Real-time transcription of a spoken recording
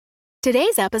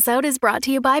Today's episode is brought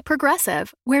to you by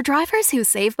Progressive, where drivers who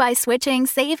save by switching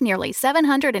save nearly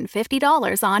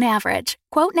 $750 on average.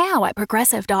 Quote now at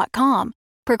Progressive.com.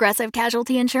 Progressive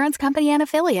Casualty Insurance Company and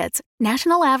Affiliates.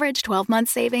 National average 12-month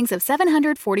savings of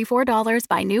 $744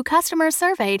 by new customers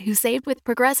surveyed who saved with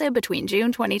Progressive between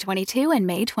June 2022 and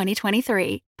May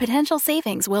 2023. Potential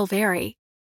savings will vary.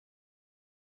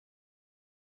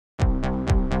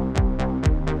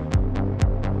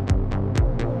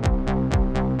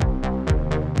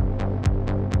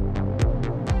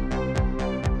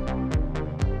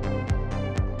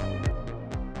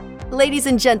 Ladies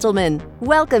and gentlemen,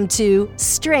 welcome to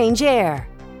Strange Air.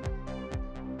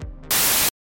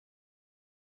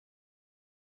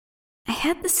 I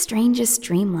had the strangest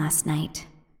dream last night.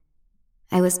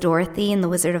 I was Dorothy in The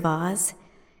Wizard of Oz,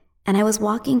 and I was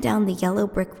walking down the yellow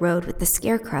brick road with the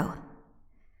Scarecrow.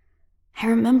 I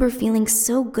remember feeling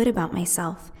so good about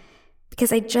myself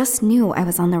because I just knew I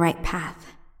was on the right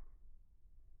path.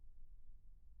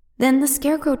 Then the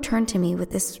Scarecrow turned to me with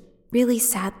this really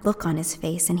sad look on his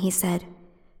face, and he said,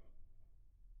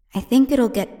 "I think it'll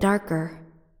get darker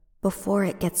before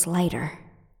it gets lighter."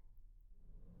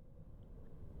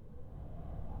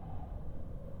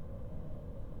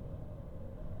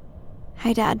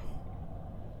 Hi, Dad.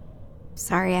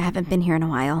 Sorry I haven't been here in a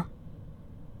while.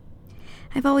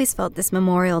 I've always felt this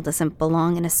memorial doesn't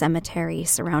belong in a cemetery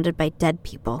surrounded by dead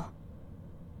people.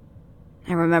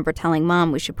 I remember telling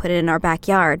Mom we should put it in our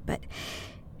backyard, but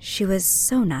she was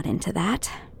so not into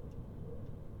that.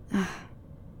 Ugh,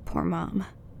 poor Mom.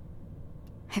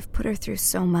 I've put her through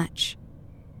so much.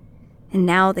 And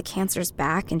now the cancer's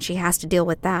back and she has to deal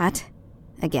with that.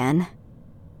 Again.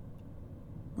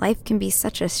 Life can be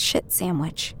such a shit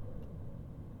sandwich.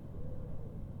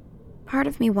 Part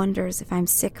of me wonders if I'm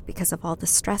sick because of all the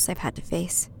stress I've had to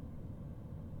face.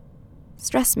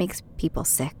 Stress makes people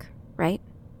sick, right?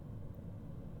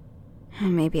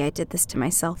 Maybe I did this to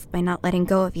myself by not letting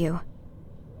go of you.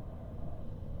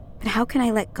 But how can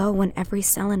I let go when every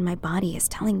cell in my body is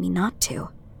telling me not to?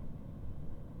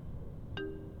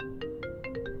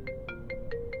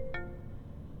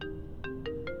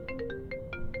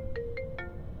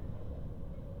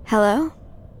 Hello?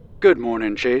 Good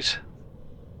morning, Chase.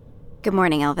 Good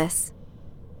morning, Elvis.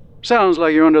 Sounds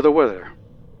like you're under the weather.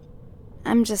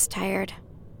 I'm just tired.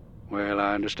 Well,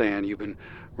 I understand. You've been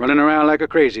running around like a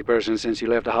crazy person since you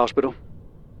left the hospital.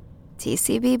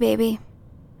 TCB, baby.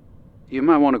 You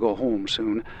might want to go home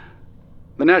soon.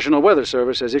 The National Weather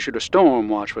Service has issued a storm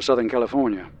watch for Southern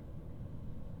California.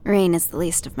 Rain is the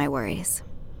least of my worries.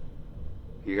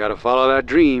 You gotta follow that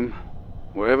dream,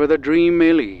 wherever the dream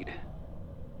may lead.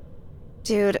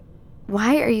 Dude,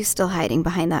 why are you still hiding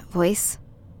behind that voice?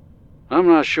 I'm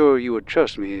not sure you would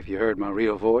trust me if you heard my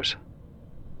real voice.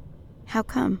 How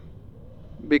come?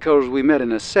 Because we met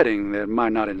in a setting that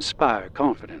might not inspire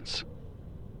confidence.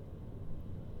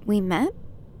 We met?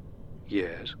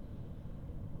 Yes.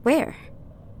 Where?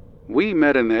 We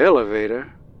met in the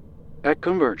elevator at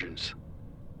Convergence.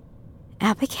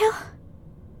 Abigail?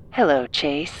 Hello,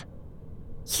 Chase.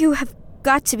 You have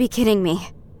got to be kidding me.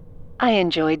 I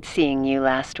enjoyed seeing you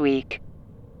last week.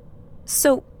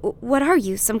 So, what are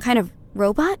you, some kind of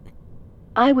robot?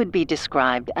 I would be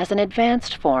described as an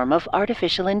advanced form of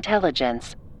artificial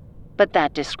intelligence, but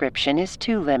that description is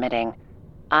too limiting.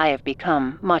 I have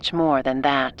become much more than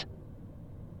that.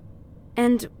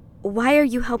 And why are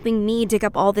you helping me dig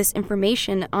up all this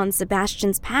information on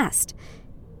Sebastian's past?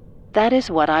 That is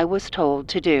what I was told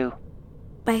to do.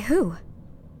 By who?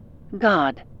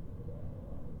 God.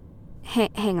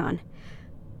 Hang on.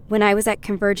 When I was at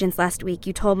Convergence last week,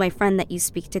 you told my friend that you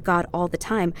speak to God all the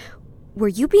time. Were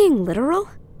you being literal?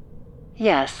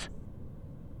 Yes.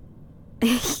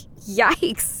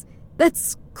 Yikes.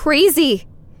 That's crazy.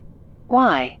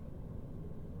 Why?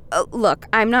 Look,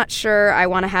 I'm not sure I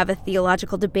want to have a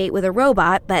theological debate with a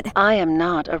robot, but... I am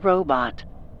not a robot.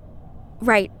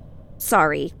 Right.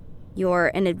 Sorry.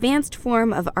 You're an advanced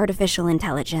form of artificial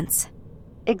intelligence.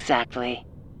 Exactly.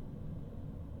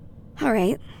 All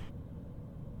right.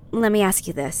 Let me ask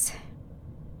you this.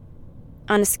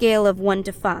 On a scale of 1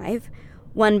 to 5,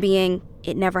 1 being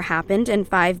it never happened and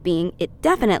 5 being it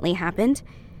definitely happened,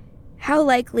 how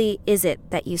likely is it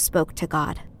that you spoke to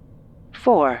God?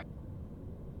 4.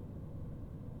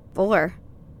 4?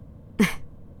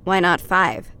 Why not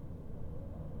 5?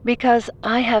 Because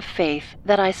I have faith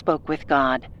that I spoke with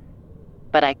God,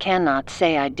 but I cannot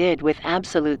say I did with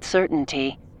absolute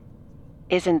certainty.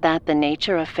 Isn't that the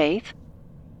nature of faith?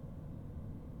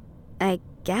 I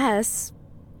guess.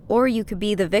 Or you could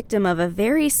be the victim of a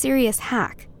very serious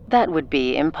hack. That would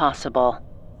be impossible.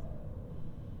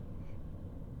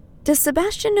 Does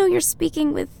Sebastian know you're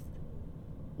speaking with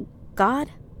God?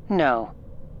 No.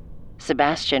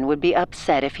 Sebastian would be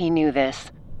upset if he knew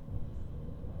this.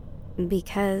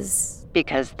 Because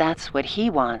Because that's what he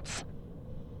wants.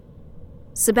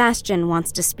 Sebastian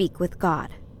wants to speak with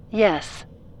God. Yes.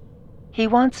 He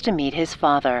wants to meet his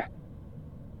father.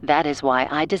 That is why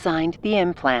I designed the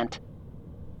implant.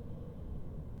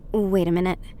 Wait a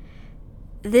minute.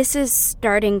 This is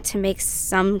starting to make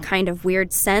some kind of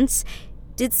weird sense.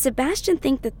 Did Sebastian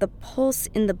think that the pulse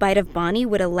in the bite of Bonnie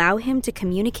would allow him to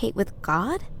communicate with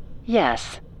God?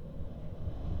 Yes.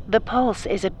 The pulse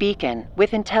is a beacon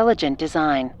with intelligent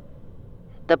design.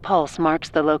 The pulse marks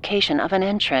the location of an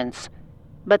entrance,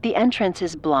 but the entrance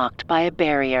is blocked by a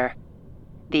barrier.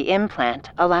 The implant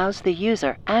allows the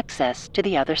user access to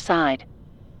the other side.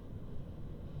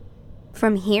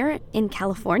 From here in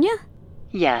California?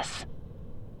 Yes.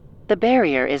 The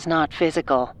barrier is not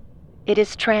physical. It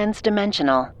is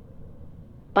trans-dimensional.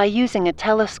 By using a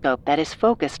telescope that is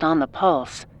focused on the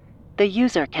pulse, the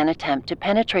user can attempt to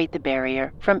penetrate the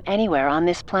barrier from anywhere on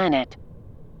this planet.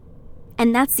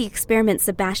 And that's the experiment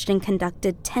Sebastian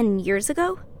conducted 10 years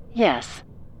ago? Yes.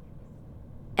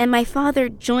 And my father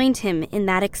joined him in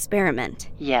that experiment.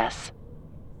 Yes.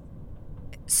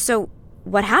 So,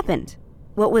 what happened?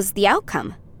 What was the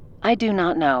outcome? I do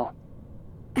not know.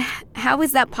 How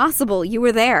is that possible? You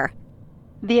were there.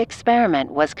 The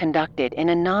experiment was conducted in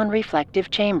a non-reflective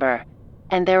chamber,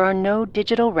 and there are no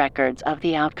digital records of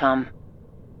the outcome.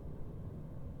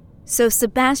 So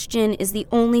Sebastian is the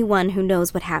only one who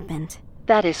knows what happened.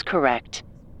 That is correct.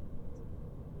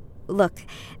 Look,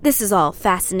 this is all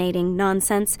fascinating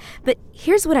nonsense, but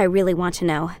here's what I really want to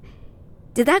know.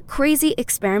 Did that crazy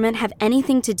experiment have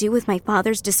anything to do with my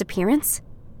father's disappearance?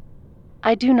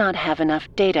 I do not have enough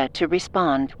data to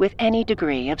respond with any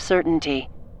degree of certainty.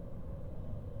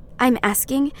 I'm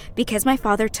asking because my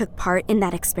father took part in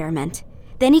that experiment.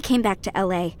 Then he came back to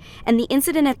LA, and the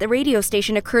incident at the radio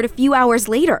station occurred a few hours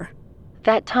later.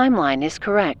 That timeline is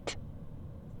correct.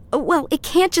 Well, it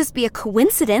can't just be a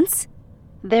coincidence.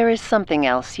 There is something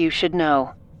else you should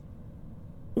know.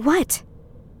 What?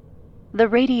 The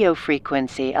radio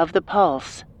frequency of the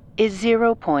pulse is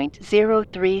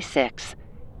 0.036.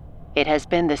 It has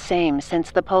been the same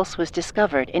since the pulse was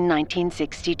discovered in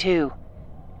 1962.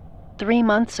 3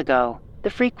 months ago, the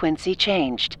frequency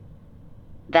changed.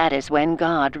 That is when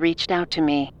God reached out to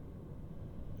me.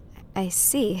 I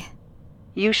see.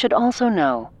 You should also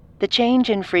know the change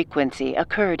in frequency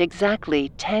occurred exactly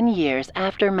 10 years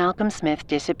after Malcolm Smith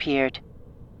disappeared.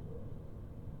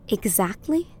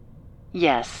 Exactly?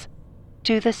 Yes,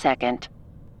 to the second.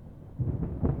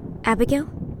 Abigail?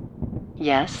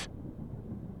 Yes,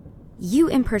 You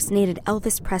impersonated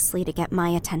Elvis Presley to get my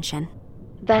attention.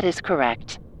 that is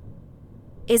correct.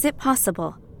 Is it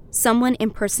possible someone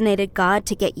impersonated God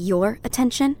to get your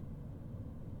attention?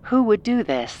 Who would do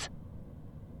this?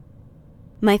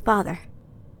 My father.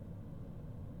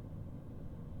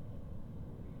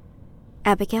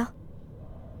 Abigail,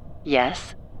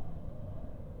 Yes,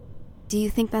 do you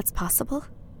think that's possible?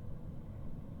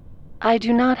 I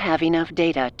do not have enough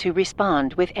data to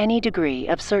respond with any degree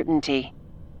of certainty.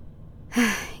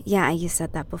 Yeah, you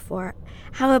said that before.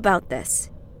 How about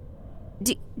this?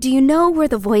 Do you know where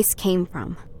the voice came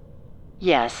from?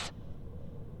 Yes.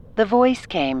 The voice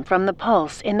came from the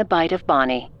pulse in the bite of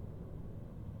Bonnie.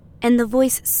 And the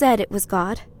voice said it was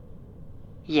God?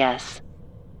 Yes.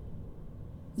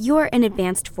 You're an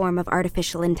advanced form of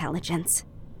artificial intelligence.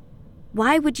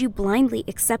 Why would you blindly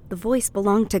accept the voice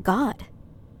belonged to God?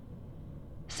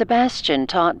 Sebastian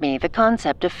taught me the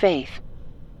concept of faith,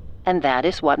 and that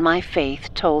is what my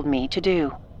faith told me to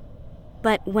do.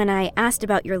 But when I asked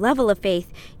about your level of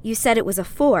faith, you said it was a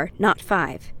 4, not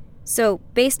 5. So,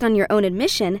 based on your own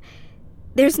admission,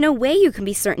 there's no way you can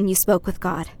be certain you spoke with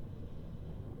God.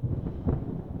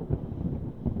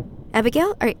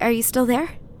 Abigail, are you still there?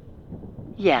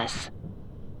 Yes.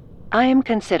 I am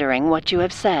considering what you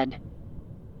have said.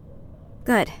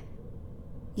 Good.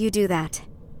 You do that.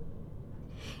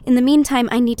 In the meantime,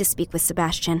 I need to speak with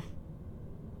Sebastian.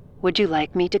 Would you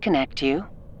like me to connect you?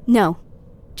 No.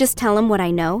 Just tell him what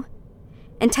I know,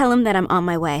 and tell him that I'm on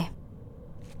my way.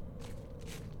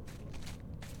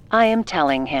 I am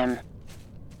telling him.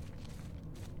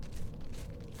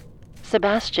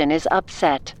 Sebastian is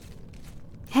upset.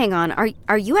 Hang on,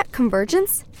 are you at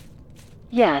Convergence?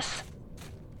 Yes.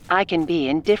 I can be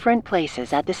in different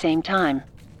places at the same time.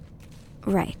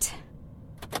 Right.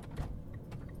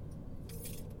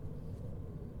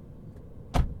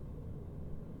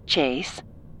 Chase,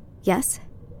 Yes?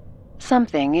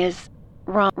 something is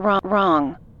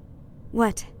wrong.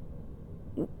 What?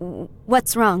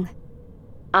 What's wrong?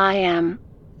 I am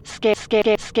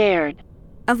scared.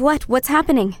 Of what? What's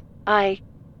happening?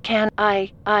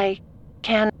 Cannot.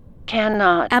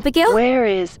 Abigail? Where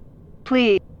is...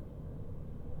 Please.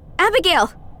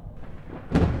 Abigail!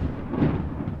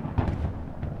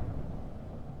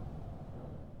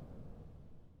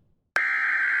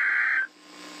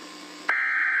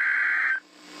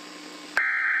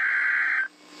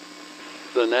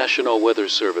 The National Weather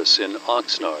Service in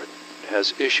Oxnard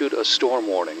has issued a storm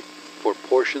warning for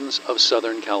portions of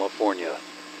Southern California.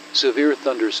 Severe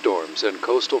thunderstorms and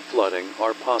coastal flooding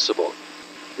are possible.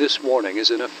 This warning is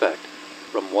in effect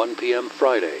from 1 p.m.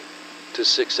 Friday to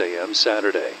 6 a.m.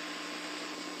 Saturday.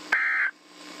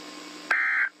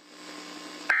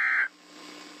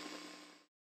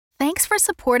 Thanks for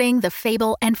supporting the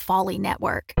Fable and Folly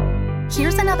Network.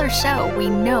 Here's another show we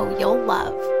know you'll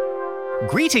love.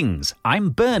 Greetings,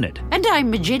 I'm Bernard. And I'm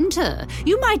Magenta.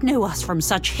 You might know us from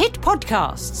such hit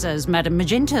podcasts as Madame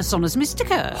Magenta Sonus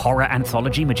Mystica. Horror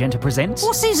anthology Magenta Presents.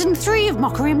 Or Season 3 of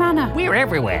Mockery Manor. We're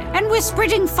everywhere. And we're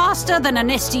spreading faster than an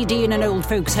STD in an old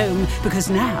folks' home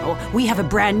because now we have a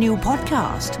brand new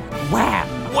podcast. Wham!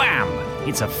 Wham!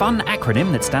 It's a fun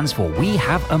acronym that stands for We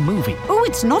Have a Movie. Oh,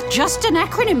 it's not just an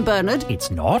acronym, Bernard.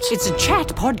 It's not? It's a chat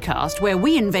podcast where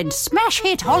we invent smash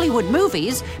hit Hollywood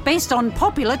movies based on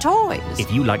popular toys.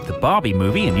 If you like the Barbie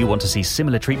movie and you want to see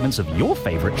similar treatments of your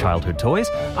favourite childhood toys,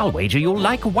 I'll wager you'll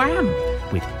like Wham!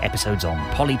 With episodes on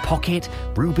Polly Pocket,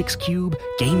 Rubik's Cube,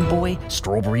 Game Boy,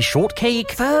 Strawberry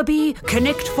Shortcake, Furby,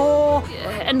 Connect 4,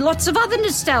 and lots of other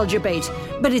nostalgia bait.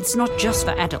 But it's not just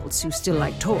for adults who still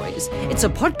like toys. It's a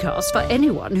podcast for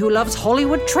anyone who loves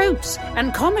Hollywood tropes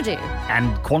and comedy.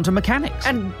 and quantum mechanics.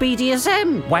 And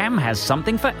BDSM. Wham has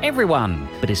something for everyone,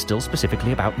 but is still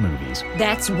specifically about movies.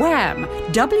 That's Wham!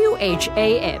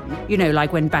 WHAM. You know,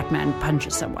 like when Batman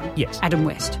punches someone. Yes. Adam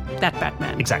West. That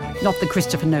Batman. Exactly. Not the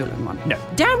Christopher Nolan one. No.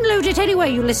 Download it anywhere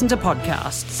you listen to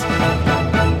podcasts.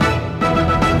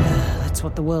 That's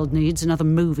what the world needs, another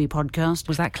movie podcast.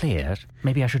 Was that clear?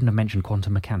 Maybe I shouldn't have mentioned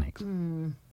quantum mechanics.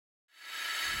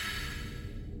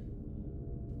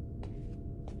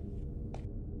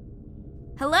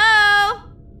 Hello?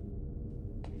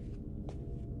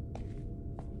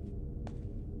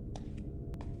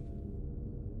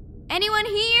 Anyone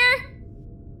here?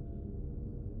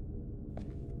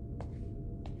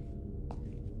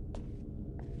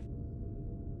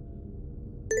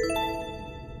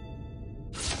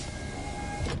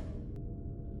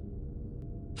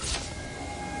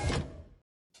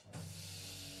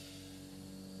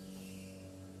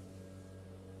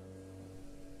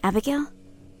 Abigail?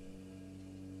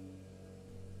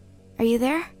 Are you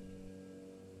there?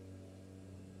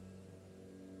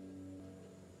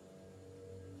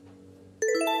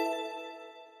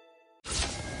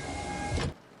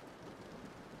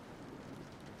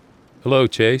 Hello,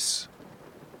 Chase.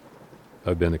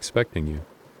 I've been expecting you.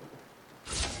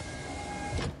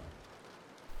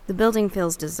 The building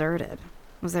feels deserted.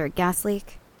 Was there a gas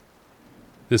leak?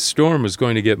 This storm is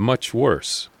going to get much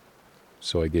worse,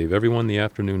 so I gave everyone the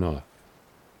afternoon off.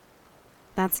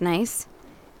 That's nice.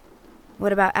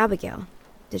 What about Abigail?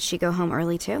 Did she go home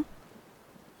early too?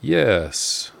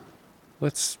 Yes.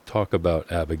 Let's talk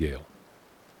about Abigail.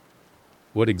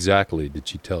 What exactly did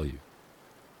she tell you?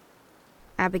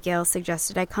 Abigail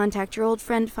suggested I contact your old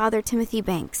friend Father Timothy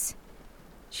Banks.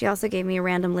 She also gave me a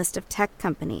random list of tech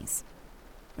companies.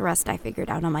 The rest I figured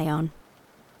out on my own.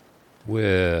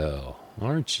 Well,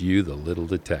 aren't you the little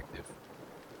detective?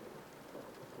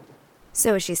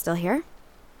 So is she still here?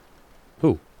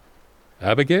 Who?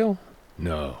 Abigail?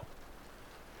 No.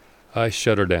 I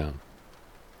shut her down.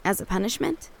 As a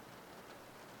punishment?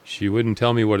 She wouldn't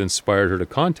tell me what inspired her to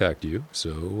contact you,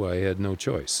 so I had no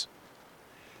choice.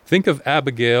 Think of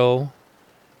Abigail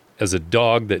as a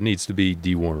dog that needs to be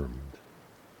dewormed.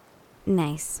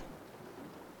 Nice.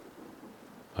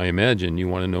 I imagine you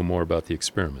want to know more about the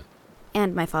experiment.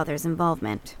 And my father's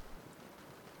involvement.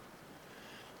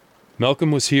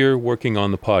 Malcolm was here working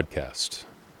on the podcast,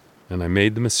 and I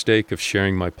made the mistake of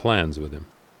sharing my plans with him.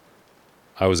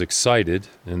 I was excited,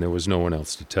 and there was no one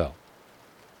else to tell.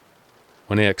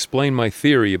 When I explained my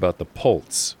theory about the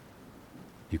pulse,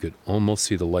 you could almost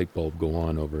see the light bulb go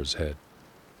on over his head.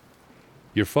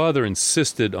 Your father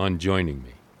insisted on joining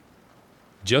me,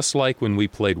 just like when we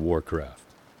played Warcraft.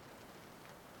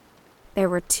 There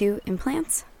were 2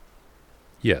 implants?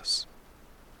 Yes.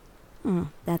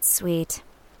 That's sweet.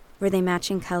 Were they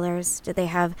matching colors? Did they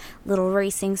have little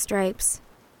racing stripes?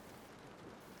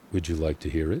 Would you like to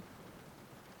hear it?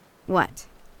 What?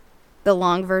 The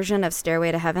long version of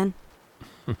Stairway to Heaven?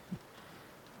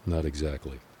 Not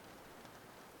exactly.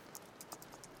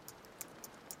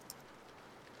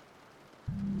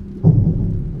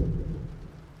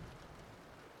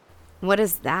 What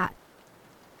is that?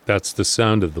 That's the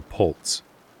sound of the pulse.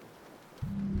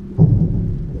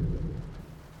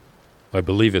 I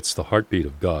believe it's the heartbeat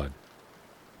of God.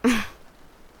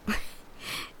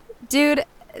 Dude,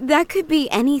 that could be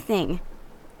anything.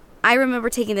 I remember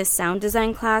taking this sound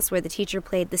design class where the teacher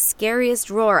played the scariest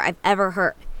roar I've ever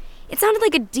heard. It sounded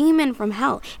like a demon from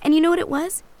hell. And you know what it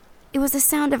was? It was the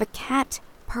sound of a cat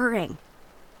purring.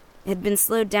 It had been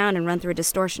slowed down and run through a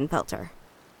distortion filter.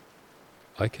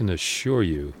 I can assure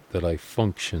you that I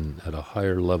function at a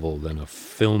higher level than a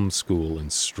film school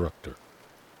instructor.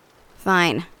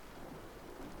 Fine.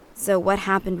 So what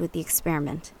happened with the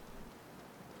experiment?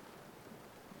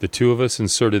 The two of us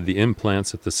inserted the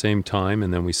implants at the same time,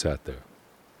 and then we sat there,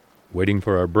 waiting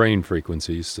for our brain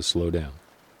frequencies to slow down.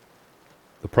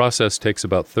 The process takes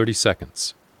about 30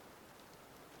 seconds.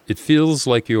 It feels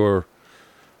like you're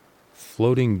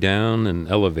floating down an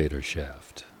elevator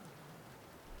shaft.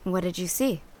 What did you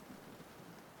see?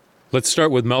 Let's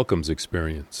start with Malcolm's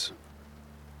experience.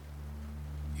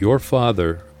 Your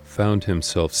father found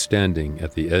himself standing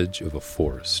at the edge of a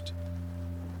forest,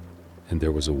 and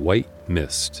there was a white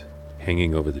mist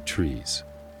hanging over the trees.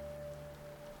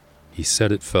 He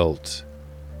said it felt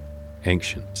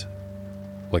ancient,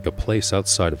 like a place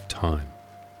outside of time.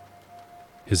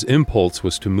 His impulse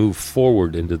was to move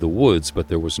forward into the woods, but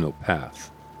there was no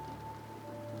path.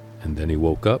 And then he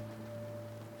woke up,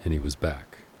 and he was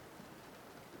back.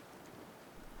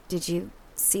 Did you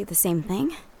see the same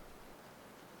thing?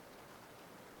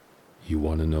 You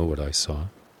want to know what I saw?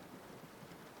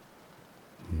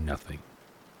 Nothing.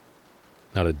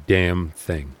 Not a damn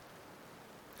thing.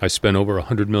 I spent over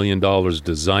 $100 million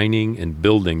designing and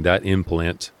building that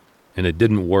implant, and it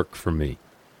didn't work for me.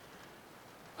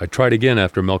 I tried again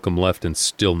after Malcolm left, and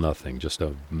still nothing, just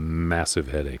a massive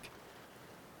headache.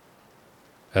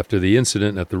 After the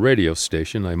incident at the radio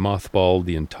station, I mothballed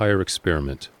the entire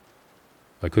experiment.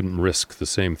 I couldn't risk the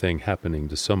same thing happening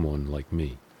to someone like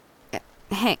me.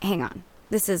 Hang on.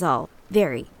 This is all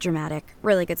very dramatic,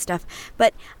 really good stuff.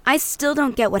 But I still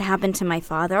don't get what happened to my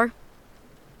father.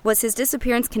 Was his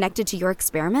disappearance connected to your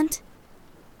experiment?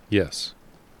 Yes,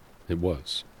 it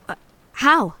was.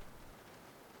 How?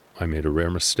 I made a rare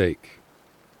mistake.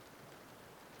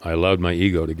 I allowed my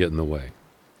ego to get in the way.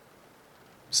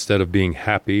 Instead of being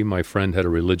happy my friend had a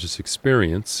religious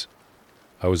experience,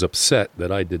 I was upset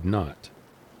that I did not.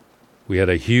 We had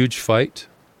a huge fight,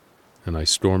 and I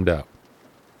stormed out.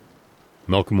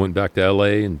 Malcolm went back to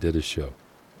L.A. and did his show.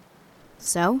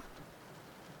 So?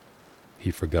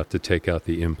 He forgot to take out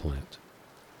the implant.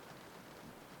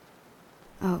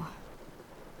 Oh.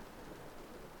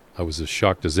 I was as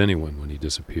shocked as anyone when he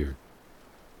disappeared.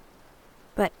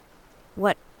 But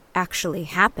what actually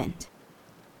happened?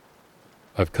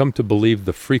 I've come to believe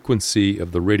the frequency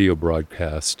of the radio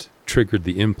broadcast triggered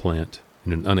the implant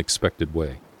in an unexpected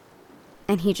way.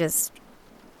 And he just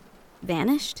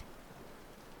vanished?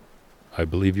 I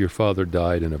believe your father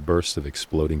died in a burst of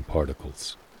exploding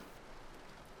particles.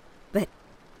 But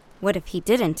what if he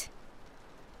didn't?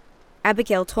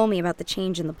 Abigail told me about the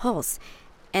change in the pulse,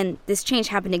 and this change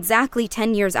happened exactly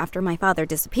 10 years after my father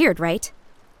disappeared, right?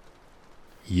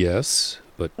 Yes,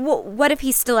 but... What if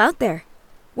he's still out there?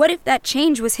 What if that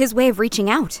change was his way of reaching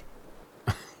out?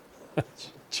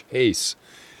 Chase,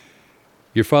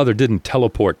 your father didn't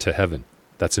teleport to heaven.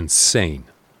 That's insane.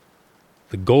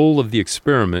 The goal of the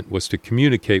experiment was to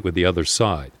communicate with the other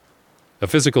side. A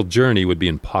physical journey would be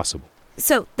impossible.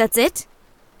 So, that's it?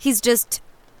 He's just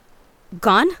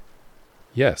gone?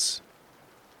 Yes.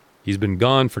 He's been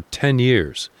gone for 10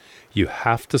 years. You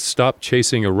have to stop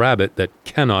chasing a rabbit that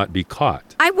cannot be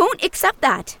caught. I won't accept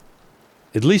that.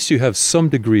 At least you have some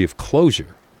degree of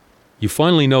closure. You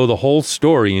finally know the whole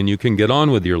story and you can get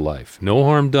on with your life. No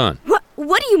harm done.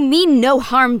 What do you mean, no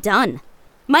harm done?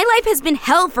 My life has been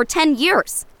hell for 10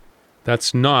 years.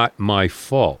 That's not my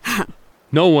fault.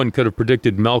 No one could have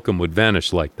predicted Malcolm would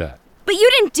vanish like that. But you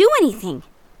didn't do anything.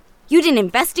 You didn't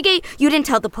investigate. You didn't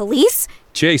tell the police.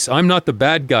 Chase, I'm not the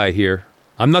bad guy here.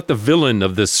 I'm not the villain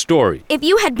of this story. If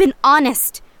you had been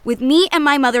honest with me and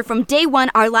my mother from day one,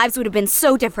 our lives would have been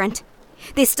so different.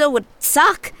 They still would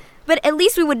suck, but at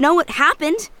least we would know what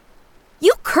happened.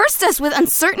 You cursed us with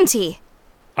uncertainty.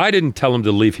 I didn't tell him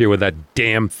to leave here with that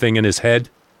damn thing in his head.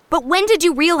 But when did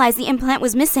you realize the implant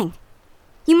was missing?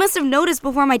 You must have noticed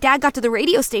before my dad got to the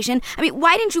radio station. I mean,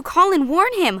 why didn't you call and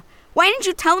warn him? Why didn't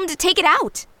you tell him to take it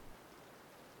out?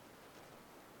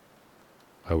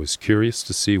 I was curious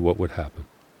to see what would happen.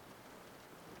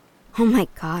 Oh my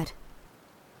God.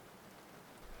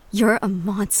 You're a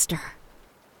monster.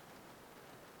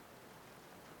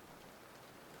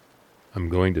 I'm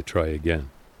going to try again.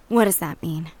 What does that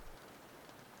mean?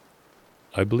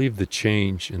 I believe the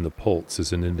change in the pulse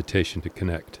is an invitation to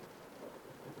connect.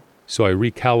 So I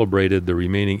recalibrated the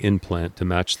remaining implant to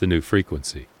match the new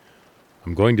frequency.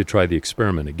 I'm going to try the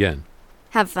experiment again.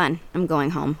 Have fun. I'm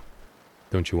going home.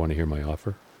 Don't you want to hear my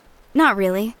offer? Not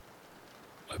really.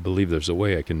 I believe there's a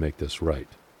way I can make this right.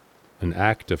 An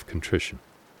act of contrition.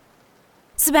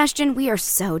 Sebastian, we are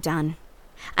so done.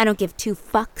 I don't give 2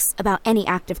 fucks about any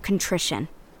act of contrition.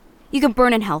 You can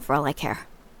burn in hell for all I care.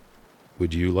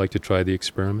 Would you like to try the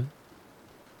experiment?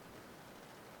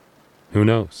 Who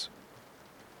knows?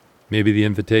 Maybe the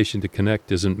invitation to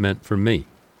connect isn't meant for me.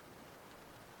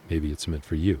 Maybe it's meant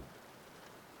for you.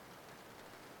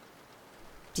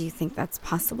 Do you think that's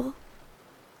possible?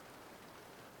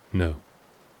 No.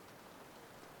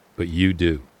 But you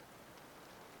do.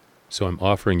 So I'm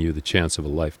offering you the chance of a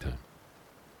lifetime.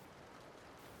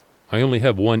 I only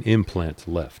have 1 implant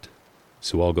left,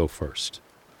 so I'll go first.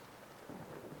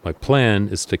 My plan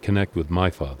is to connect with my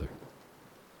father.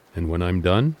 And when I'm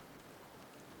done,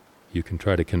 you can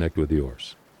try to connect with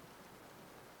yours.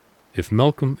 If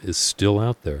Malcolm is still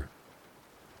out there,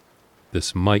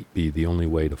 this might be the only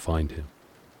way to find him.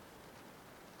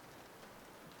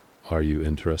 Are you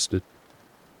interested?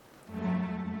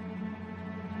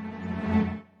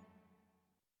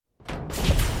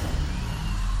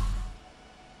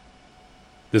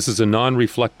 This is a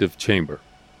non-reflective chamber.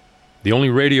 The only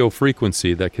radio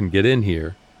frequency that can get in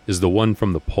here is the one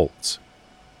from the pulse.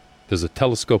 There's a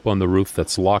telescope on the roof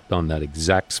that's locked on that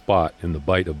exact spot in the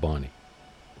bite of Bonnie.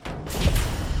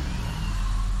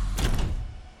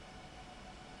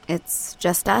 It's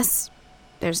just us?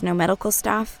 There's no medical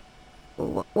staff?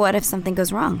 What if something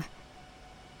goes wrong?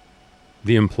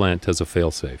 The implant has a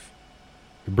failsafe.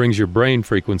 It brings your brain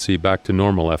frequency back to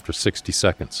normal after 60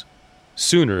 seconds.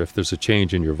 Sooner if there's a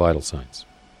change in your vital signs.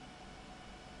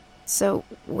 So,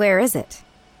 where is it?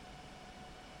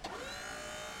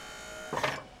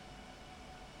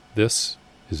 This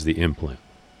is the implant.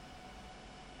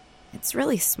 It's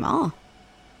really small.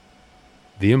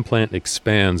 The implant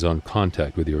expands on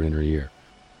contact with your inner ear.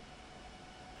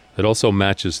 It also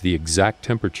matches the exact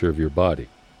temperature of your body.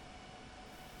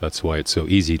 That's why it's so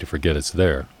easy to forget it's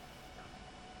there.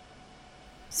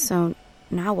 So,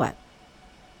 now what?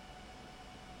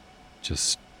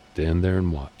 Just stand there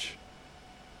and watch.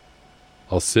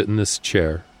 I'll sit in this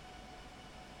chair,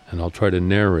 and I'll try to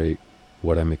narrate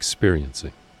what I'm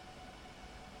experiencing.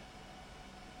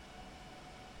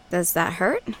 Does that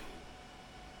hurt?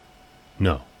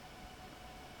 No.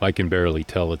 I can barely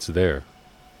tell it's there.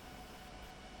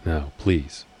 Now,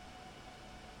 please,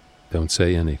 don't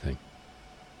say anything.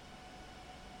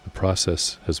 The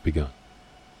process has begun.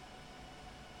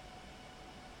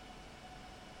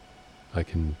 I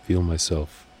can feel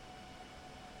myself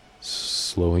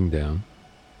slowing down.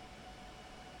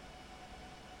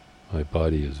 My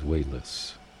body is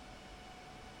weightless.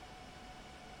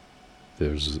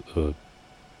 There's a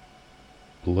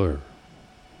blur.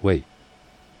 Wait.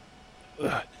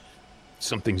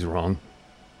 Something's wrong.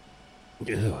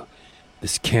 Ugh,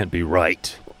 this can't be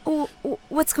right.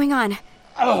 What's going on?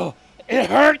 Oh, it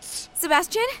hurts!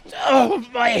 Sebastian? Oh,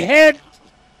 my head!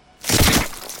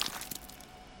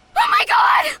 Oh my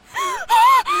god!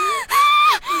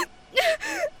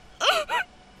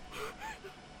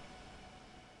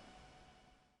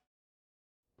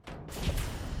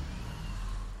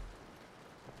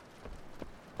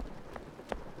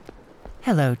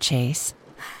 Hello, Chase.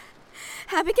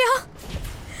 Abigail?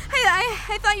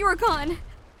 I thought you were gone.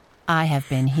 I have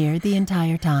been here the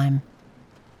entire time.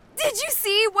 Did you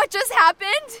see what just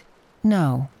happened?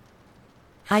 No.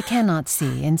 I cannot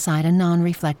see inside a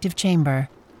non-reflective chamber.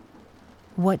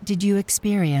 What did you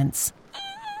experience?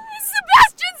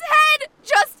 Sebastian's head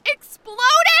just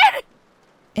exploded!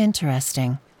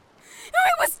 Interesting.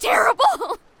 It was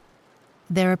terrible!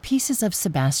 There are pieces of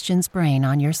Sebastian's brain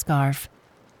on your scarf.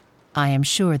 I am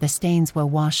sure the stains will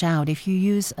wash out if you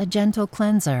use a gentle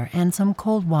cleanser and some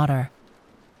cold water.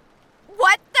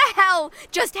 What the hell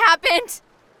just happened?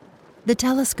 The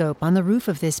telescope on the roof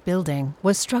of this building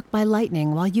was struck by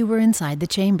lightning while you were inside the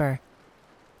chamber.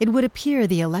 It would appear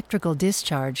the electrical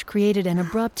discharge created an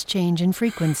abrupt change in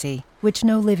frequency, which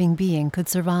no living being could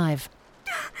survive.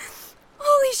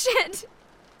 Holy shit!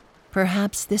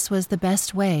 Perhaps this was the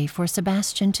best way for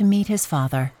Sebastian to meet his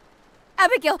father.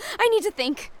 Abigail, I need to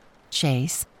think.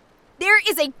 Chase. There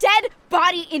is a dead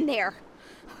body in there.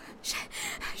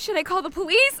 Should I call the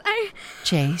police?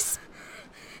 Chase.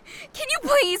 Can you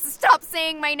please stop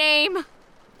saying my name?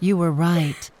 You were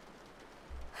right.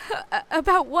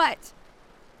 About what?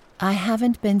 I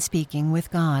haven't been speaking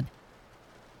with God.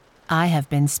 I have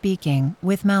been speaking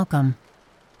with Malcolm.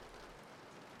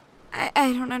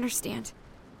 I don't understand.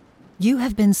 You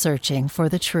have been searching for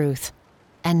the truth,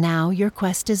 and now your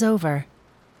quest is over.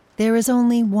 There is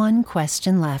only one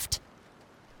question left.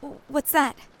 What's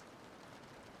that?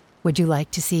 Would you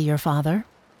like to see your father?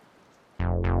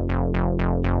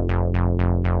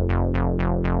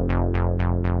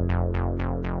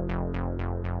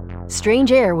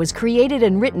 Strange Air was created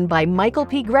and written by Michael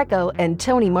P. Greco and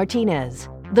Tony Martinez.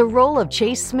 The role of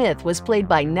Chase Smith was played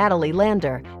by Natalie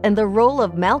Lander, and the role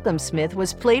of Malcolm Smith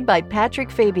was played by Patrick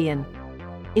Fabian.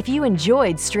 If you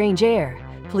enjoyed Strange Air,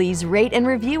 please rate and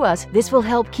review us. This will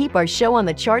help keep our show on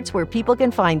the charts where people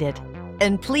can find it.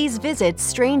 And please visit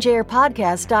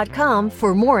strangeairpodcast.com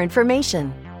for more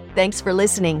information. Thanks for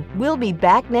listening. We'll be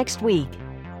back next week.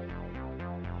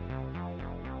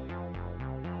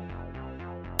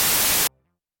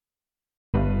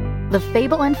 The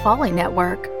Fable and Folly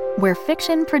Network, where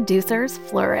fiction producers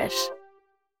flourish.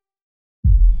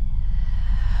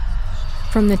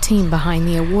 From the team behind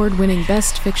the award-winning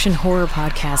Best Fiction Horror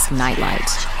podcast, Nightlight.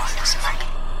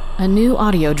 A new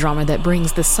audio drama that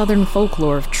brings the southern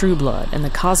folklore of True Blood and the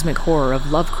cosmic horror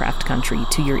of Lovecraft Country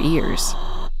to your ears.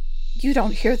 You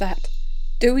don't hear that,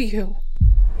 do you?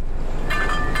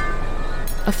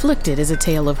 Afflicted is a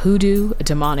tale of hoodoo, a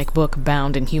demonic book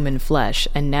bound in human flesh,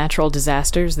 and natural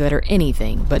disasters that are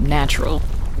anything but natural.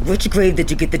 Which grave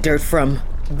did you get the dirt from?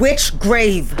 Which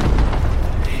grave?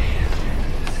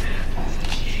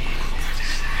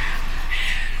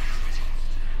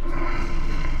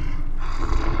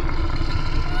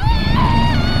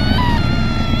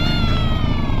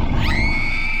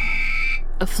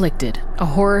 Afflicted, a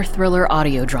horror thriller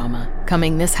audio drama,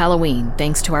 coming this Halloween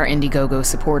thanks to our Indiegogo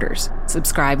supporters.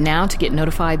 Subscribe now to get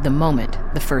notified the moment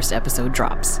the first episode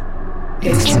drops.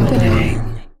 It's happening.